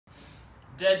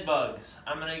dead bugs.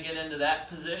 I'm going to get into that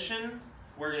position.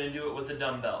 We're going to do it with a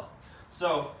dumbbell.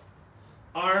 So,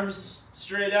 arms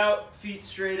straight out, feet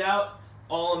straight out.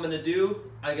 All I'm going to do,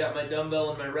 I got my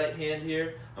dumbbell in my right hand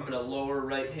here. I'm going to lower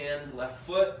right hand, left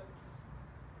foot,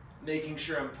 making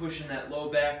sure I'm pushing that low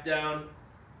back down,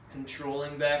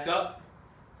 controlling back up.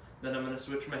 Then I'm going to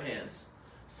switch my hands.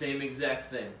 Same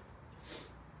exact thing.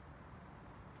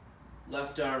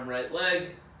 Left arm, right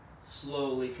leg,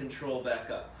 slowly control back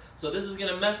up. So this is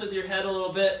going to mess with your head a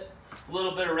little bit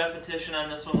of repetition on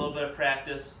this one, a little bit of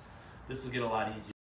practice. This will get a lot easier.